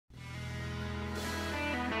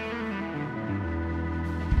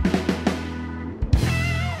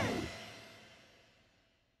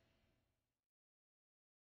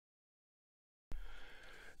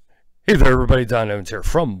Hey there everybody, Don Evans here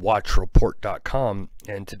from WatchReport.com,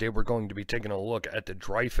 and today we're going to be taking a look at the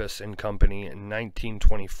Dreyfuss and Company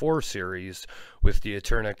 1924 series with the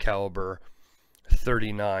Eterna caliber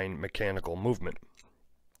 39 mechanical movement.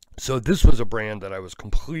 So this was a brand that I was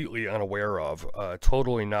completely unaware of,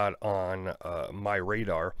 totally not on my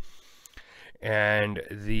radar, and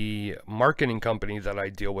the marketing company that I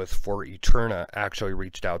deal with for Eterna actually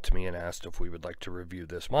reached out to me and asked if we would like to review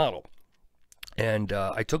this model. And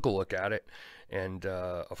I took a look at it, and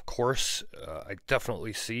of course, I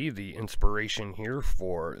definitely see the inspiration here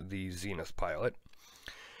for the Zenith Pilot.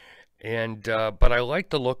 And but I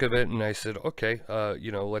liked the look of it, and I said, okay,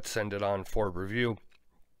 let's send it on for review.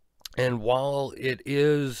 And while it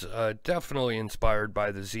is definitely inspired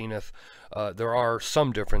by the Zenith, there are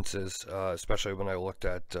some differences, especially when I looked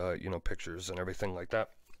at pictures and everything like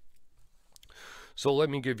that. So let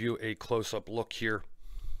me give you a close-up look here.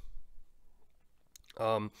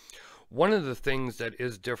 One of the things that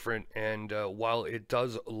is different, and while it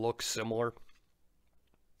does look similar,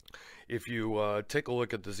 if you take a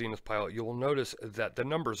look at the Zenith Pilot, you will notice that the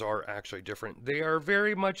numbers are actually different. They are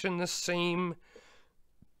very much in the same,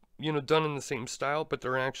 done in the same style, but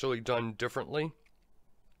they're actually done differently.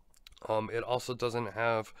 It also doesn't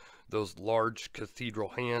have those large cathedral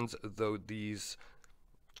hands, though these,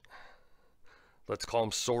 let's call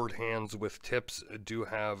them sword hands with tips, do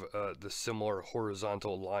have the similar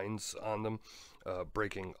horizontal lines on them,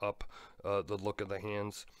 breaking up the look of the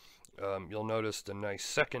hands. You'll notice the nice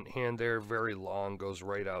second hand there, very long, goes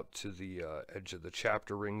right out to the edge of the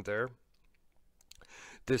chapter ring there.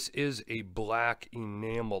 This is a black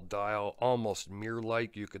enamel dial, almost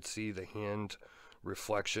mirror-like. You could see the hand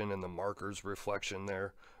reflection and the markers reflection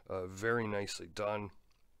there. Very nicely done.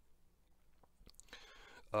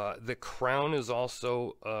 The crown is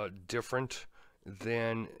also different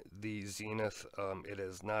than the Zenith. It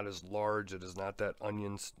is not as large. It is not that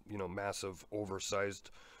onions, massive,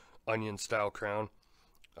 oversized onion style crown.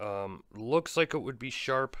 Looks like it would be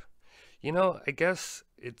sharp. I guess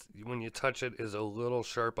it's, when you touch it, is a little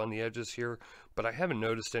sharp on the edges here, but I haven't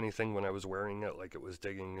noticed anything when I was wearing it, like it was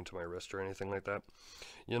digging into my wrist or anything like that.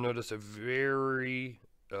 You'll notice a very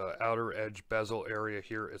outer edge bezel area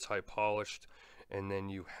here. It's high polished. And then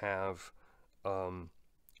you have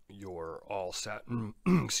your all satin,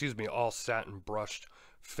 all satin brushed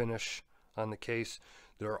finish on the case.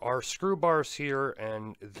 There are screw bars here,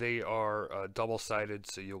 and they are double-sided,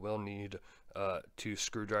 so you will need 2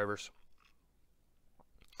 screwdrivers.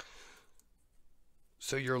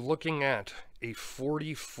 So you're looking at a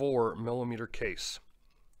 44 millimeter case,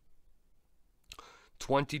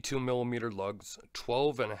 22 millimeter lugs,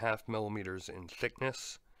 12.5 millimeters in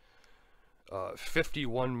thickness.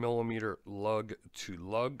 51 millimeter lug to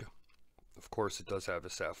lug. Of course, it does have a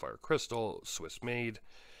sapphire crystal, Swiss made.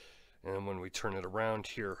 And when we turn it around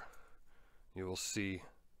here, you will see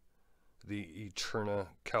the Eterna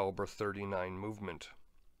caliber 39 movement.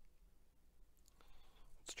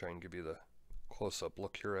 Let's try and give you the close-up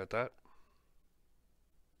look here at that.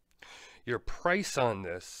 Your price on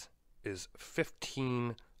this is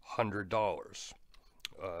 $1,500.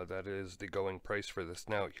 That is the going price for this.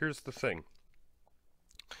 Now, here's the thing.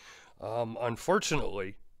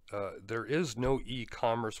 Unfortunately, there is no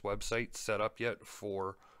e-commerce website set up yet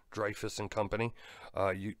for Dreyfuss and Company.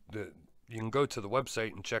 You can go to the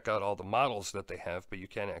website and check out all the models that they have, but you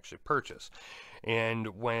can't actually purchase.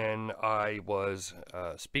 And when I was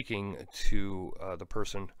speaking to the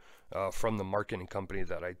person from the marketing company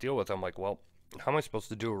that I deal with, I'm like, well, how am I supposed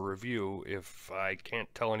to do a review if I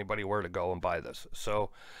can't tell anybody where to go and buy this? So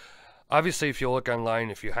obviously, if you look online,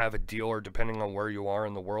 if you have a dealer, depending on where you are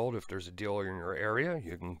in the world, if there's a dealer in your area,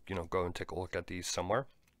 you can, go and take a look at these somewhere.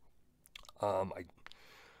 I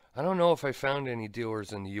don't know if I found any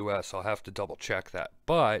dealers in the U.S. I'll have to double check that.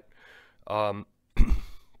 But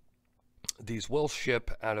these will ship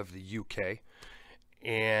out of the UK,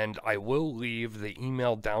 and I will leave the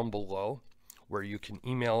email down below where you can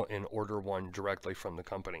email and order one directly from the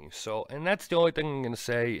company. So, and that's the only thing I'm going to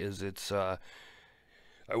say is it's, I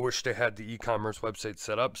wish they had the e-commerce website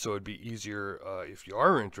set up so it'd be easier if you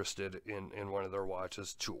are interested in one of their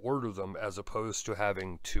watches to order them as opposed to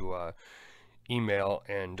having to email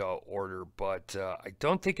and order. But I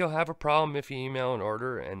don't think you'll have a problem if you email and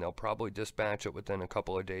order, and they'll probably dispatch it within a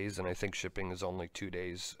couple of days, and I think shipping is only 2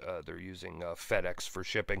 days. They're using FedEx for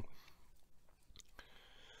shipping.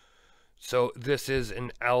 So this is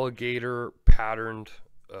an alligator patterned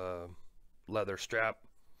leather strap.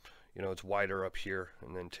 It's wider up here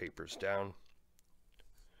and then tapers down.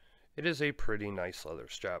 It is a pretty nice leather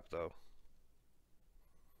strap, though.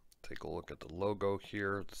 Take a look at the logo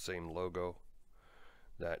here, the same logo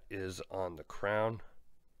that is on the crown.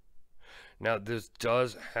 Now this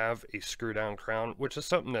does have a screw down crown, which is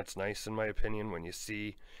something that's nice in my opinion when you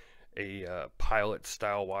see a pilot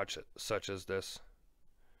style watch such as this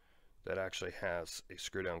that actually has a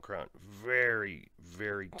screw down crown. Very,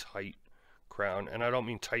 very tight crown, and I don't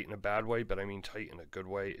mean tight in a bad way, but I mean tight in a good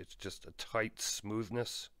way. It's just a tight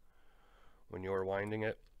smoothness when you're winding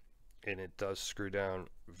it, and it does screw down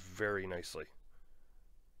very nicely.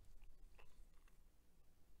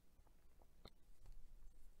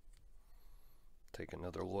 Take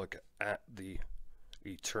another look at the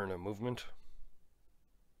Eterna movement.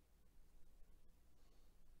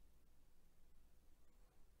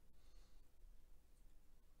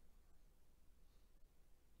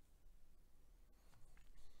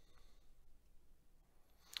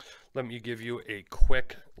 Let me give you a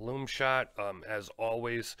quick loom shot. As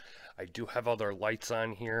always, I do have other lights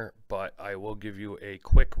on here, but I will give you a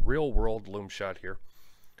quick real world loom shot here.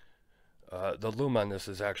 The loom on this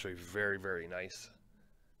is actually very, very nice.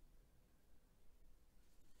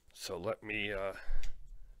 So let me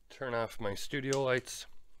turn off my studio lights.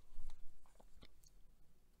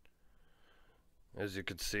 As you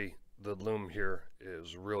can see, the loom here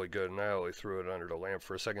is really good, and I only threw it under the lamp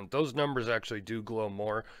for a second. Those numbers actually do glow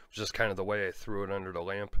more, just kind of the way I threw it under the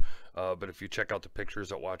lamp. But if you check out the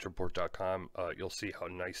pictures at watchreport.com, you'll see how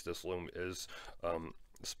nice this loom is,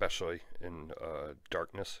 especially in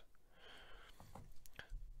darkness.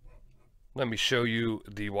 Let me show you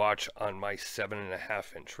the watch on my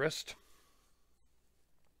 7.5-inch wrist.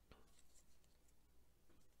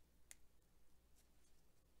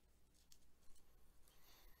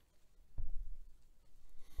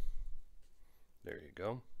 There you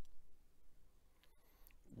go.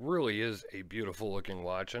 Really is a beautiful looking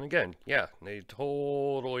watch, and again, yeah, they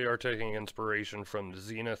totally are taking inspiration from the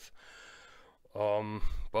Zenith.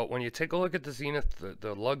 But when you take a look at the Zenith,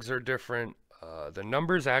 the lugs are different. The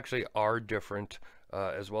numbers actually are different,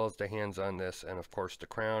 as well as the hands on this, and of course the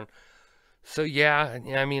crown. So yeah,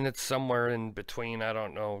 I mean, it's somewhere in between. I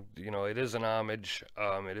don't know. You know, it is an homage.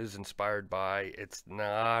 It is inspired by. It's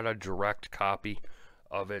not a direct copy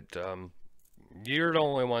of it. You're the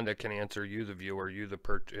only one that can answer. You, the viewer. You,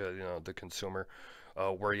 the consumer.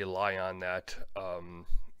 Where you lie on that.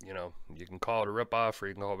 You know, you can call it a ripoff, or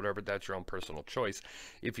you can call it whatever. That's your own personal choice.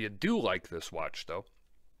 If you do like this watch, though,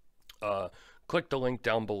 click the link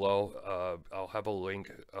down below. I'll have a link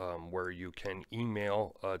where you can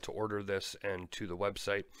email to order this and to the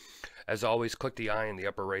website. As always, click the eye in the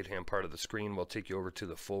upper right hand part of the screen. We'll take you over to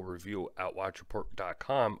the full review at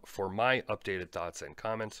watchreport.com for my updated thoughts and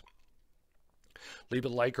comments. Leave a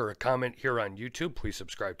like or a comment here on YouTube. Please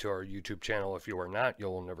subscribe to our YouTube channel if you are not.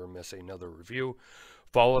 You'll never miss another review.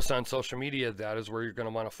 Follow us on social media. That is where you're going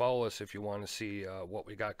to want to follow us if you want to see what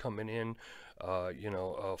we got coming in.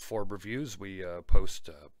 For reviews, we post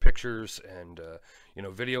pictures and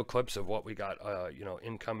video clips of what we got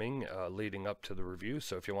incoming leading up to the review.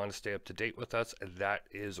 So if you want to stay up to date with us, that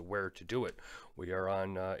is where to do it. We are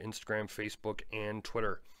on Instagram, Facebook, and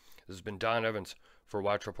Twitter. This has been Don Evans for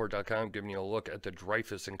watchreport.com, giving you a look at the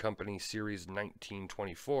Dreyfuss and Company Series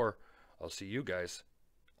 1924. I'll see you guys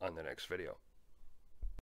on the next video.